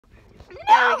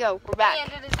There we go. We're back. He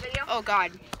ended his video. Oh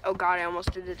God. Oh God. I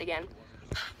almost did it again.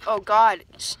 Oh God.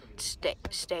 Stay.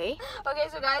 Okay,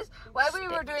 so guys, while we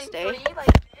were doing Stay. free like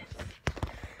this,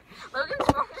 Logan's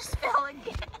phone just fell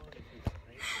again.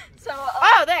 So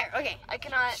Oh, there. Okay. I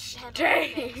cannot handle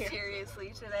anything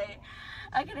seriously today.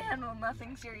 I can handle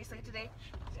nothing seriously today.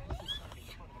 But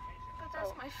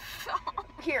that's my phone.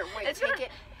 Here, wait. It's Take gonna,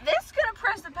 it. This is gonna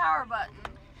press the power button.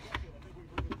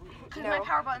 Because my No.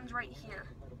 power button's right here.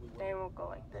 Then we'll go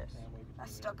like this.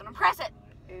 That's still gonna press it.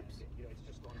 Oops.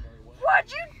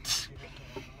 What'd you?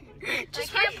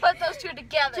 Just I can't put those two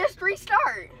together. Just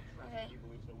restart. Okay.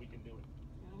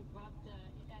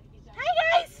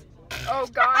 Hi guys. Oh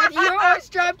God. You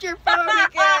almost dropped your phone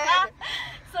again.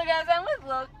 So guys, I'm with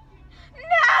Logan.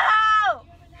 No!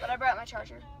 But I brought my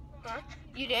charger. Huh?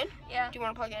 You did? Yeah. Do you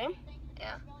want to plug it in?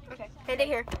 Yeah. Okay. Hand it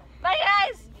here. Bye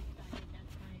guys.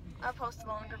 I'll post the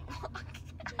longer vlog.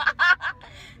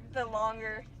 The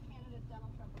longer.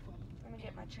 Let me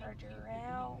get my charger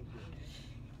out.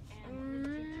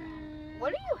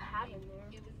 What do you have in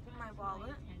there? My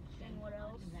wallet. And what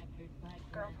else?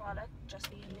 Girl product, just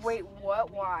in case. Wait, what?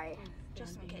 Why?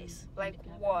 Just in case. Like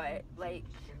what? Like,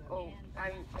 oh,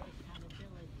 I'm.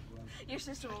 Your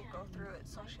sister will go through it,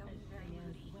 so she'll be very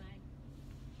moody.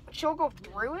 She'll go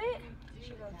through it?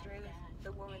 She'll go through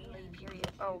the womanly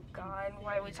period. Oh God,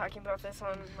 why are we talking about this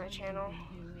on my channel?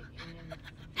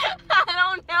 I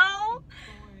don't know.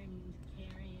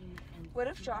 What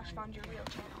if Josh found your real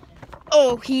channel?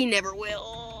 Oh, he never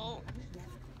will.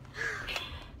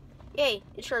 Yay,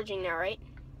 it's charging now, right?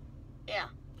 Yeah.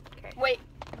 Okay. Wait.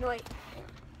 Wait.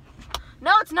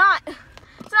 No, it's not.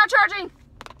 It's not charging.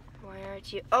 Why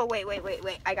aren't you? Oh, wait.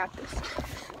 I got this.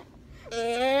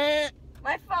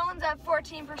 My phone's at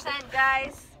 14%,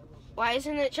 guys. Why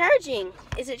isn't it charging?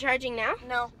 Is it charging now?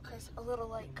 No, because a little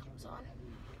light comes on.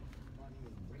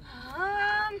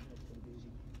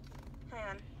 Hang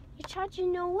on. You're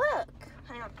charging no look.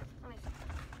 Hang on. Let me see.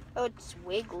 Oh, it's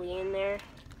wiggly in there.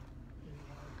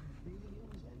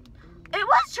 It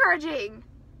was charging.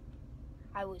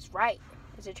 I was right.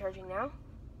 Is it charging now?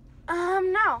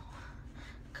 No.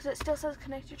 Because it still says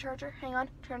connect your charger. Hang on.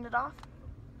 Turn it off.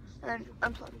 And then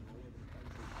unplug.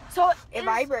 So It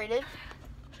vibrated.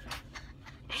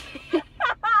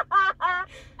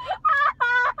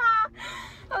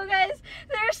 Oh, guys,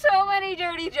 there's so many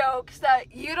dirty jokes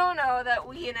that you don't know that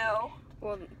we know.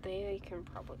 Well, they can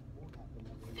probably.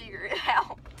 Figure it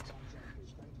out.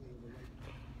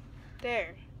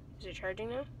 There. Is it charging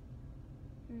now?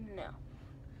 No.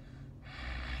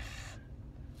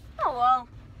 Oh, well.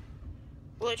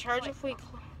 Will it charge if we...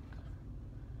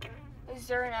 Is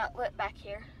there an outlet back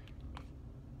here?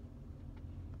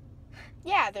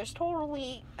 Yeah, there's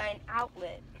totally an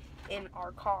outlet in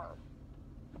our car.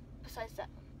 Besides that.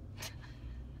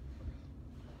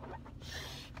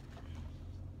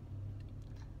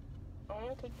 I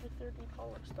want to take the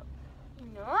 $30 stuff.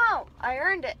 No, I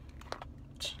earned it.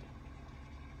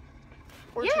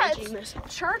 We're Yeah, charging it's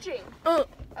this. charging. Oh.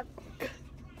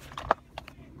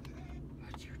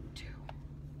 What'd you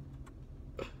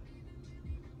do?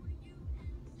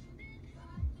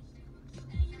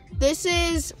 This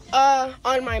is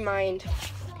on my mind.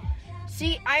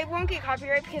 See, I won't get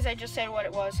copyright because I just said what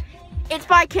it was. It's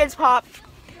by Kids Pop.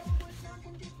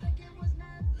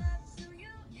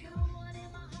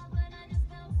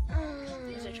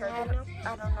 Is it charging now?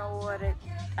 I don't know what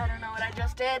I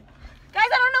just did. Guys,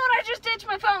 I don't know what I just did to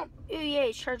my phone. Ooh, yay,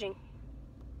 it's charging.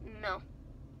 No.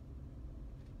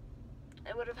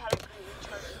 I would have had a green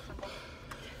charging symbol.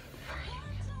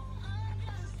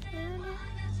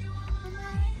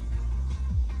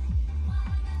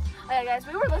 Oh yeah, guys,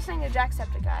 we were listening to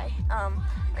Jacksepticeye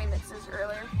remixes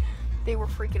earlier. They were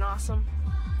freaking awesome.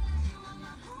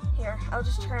 Here, I'll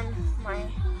just turn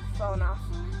my phone off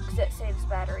because it saves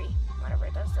battery whenever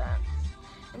it does that.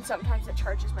 And sometimes it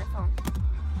charges my phone.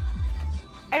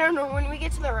 I don't know, when we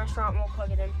get to the restaurant, we'll plug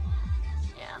it in.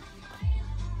 Yeah.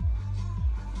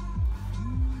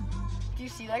 Do you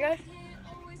see that guy?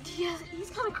 Yeah, he's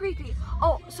kind of creepy.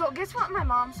 Oh, so guess what my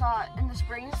mom saw in the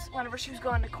Springs whenever she was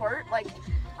going to court? Like,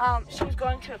 she was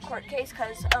going to a court case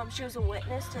because she was a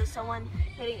witness to someone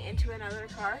hitting into another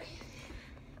car.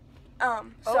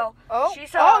 She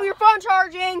saw... Oh, your phone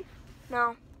charging!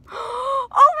 No.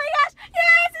 Oh my gosh!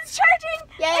 Yes, it's charging!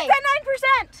 Yay. It's at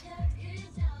 9%!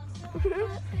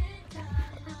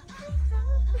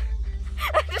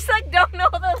 I just like don't know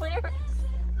the lyrics.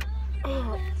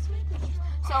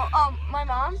 So my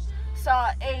mom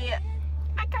saw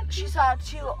she saw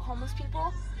two homeless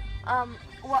people.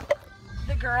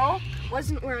 The girl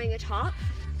wasn't wearing a top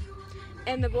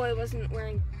and the boy wasn't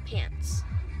wearing pants.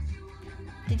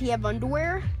 Did he have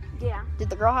underwear? Yeah. Did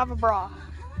the girl have a bra?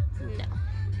 No.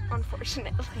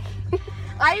 Unfortunately.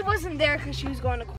 I wasn't there because she was going to